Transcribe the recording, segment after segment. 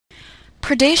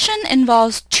predation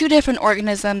involves two different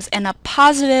organisms in a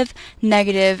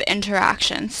positive-negative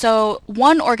interaction. So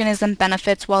one organism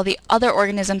benefits while the other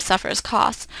organism suffers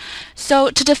costs. So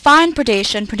to define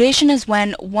predation, predation is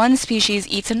when one species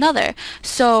eats another.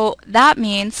 So that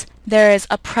means there is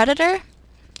a predator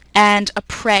and a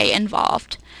prey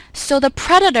involved. So the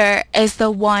predator is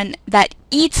the one that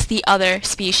eats the other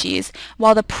species,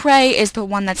 while the prey is the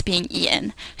one that's being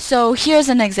eaten. So here's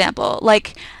an example,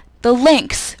 like the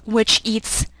lynx, which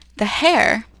eats the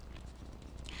hare.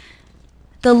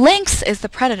 The lynx is the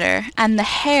predator, and the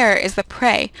hare is the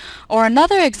prey. Or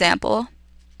another example,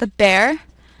 the bear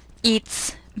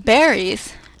eats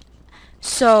berries.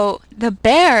 So the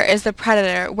bear is the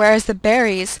predator, whereas the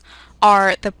berries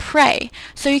are the prey.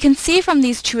 So you can see from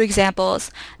these two examples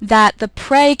that the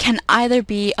prey can either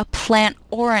be a plant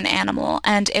or an animal,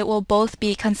 and it will both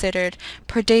be considered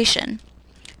predation.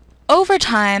 Over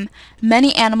time,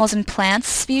 many animals and plant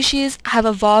species have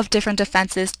evolved different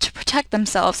defenses to protect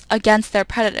themselves against their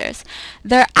predators.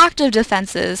 There are active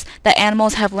defenses that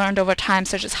animals have learned over time,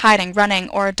 such as hiding, running,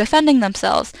 or defending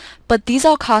themselves, but these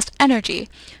all cost energy.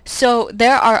 So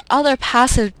there are other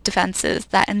passive defenses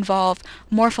that involve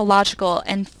morphological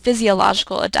and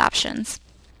physiological adaptations.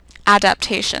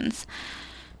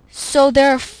 So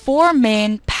there are four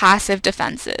main passive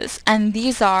defenses, and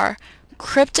these are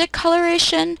cryptic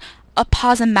coloration,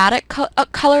 aposematic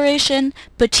coloration,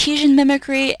 Batesian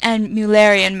mimicry, and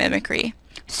Mullerian mimicry.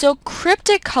 So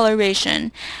cryptic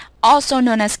coloration, also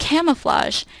known as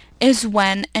camouflage, is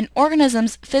when an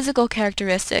organism's physical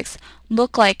characteristics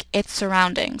look like its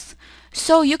surroundings.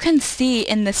 So you can see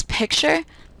in this picture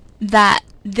that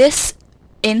this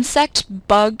insect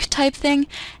bug type thing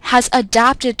has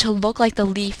adapted to look like the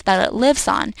leaf that it lives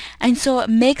on, and so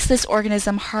it makes this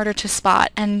organism harder to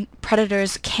spot and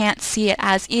predators can't see it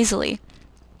as easily.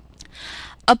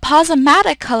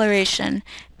 Aposematic coloration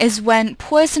is when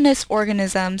poisonous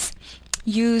organisms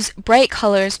use bright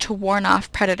colors to warn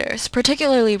off predators,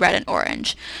 particularly red and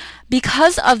orange.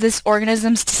 Because of this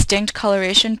organism's distinct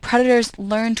coloration, predators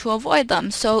learn to avoid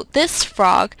them. So this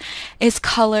frog is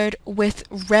colored with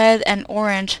red and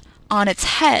orange on its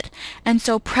head. And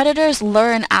so predators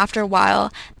learn after a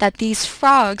while that these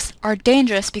frogs are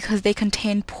dangerous because they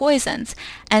contain poisons,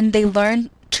 and they learn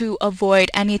to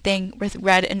avoid anything with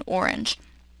red and orange.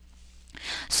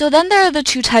 So then there are the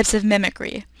two types of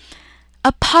mimicry.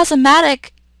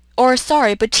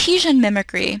 Batesian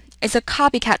mimicry is a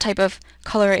copycat type of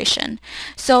coloration.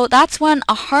 So that's when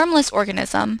a harmless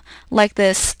organism, like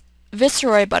this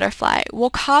viceroy butterfly,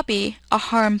 will copy a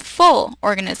harmful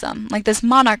organism, like this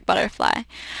monarch butterfly.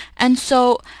 And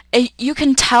so you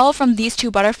can tell from these two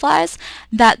butterflies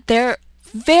that they're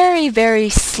very, very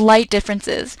slight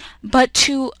differences, but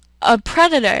to a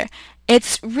predator,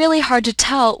 it's really hard to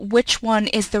tell which one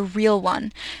is the real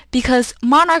one, because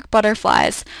monarch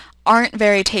butterflies aren't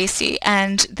very tasty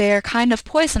and they're kind of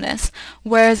poisonous,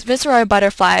 whereas viceroy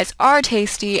butterflies are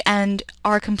tasty and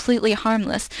are completely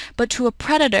harmless. But to a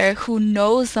predator who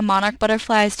knows the monarch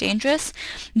butterfly is dangerous,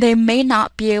 they may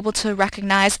not be able to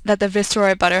recognize that the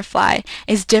viceroy butterfly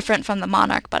is different from the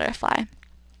monarch butterfly.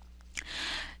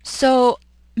 So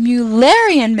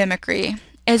Mullerian mimicry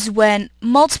is when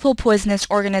multiple poisonous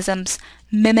organisms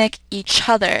mimic each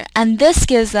other, and this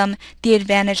gives them the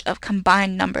advantage of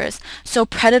combined numbers. So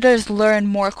predators learn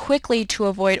more quickly to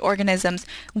avoid organisms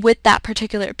with that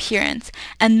particular appearance,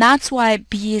 and that's why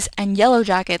bees and yellow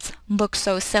jackets look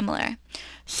so similar.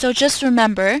 So just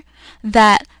remember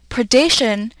that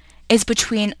predation is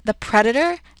between the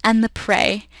predator and the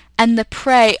prey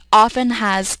often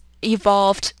has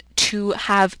evolved to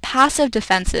have passive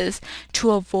defenses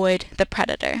to avoid the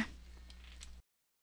predator.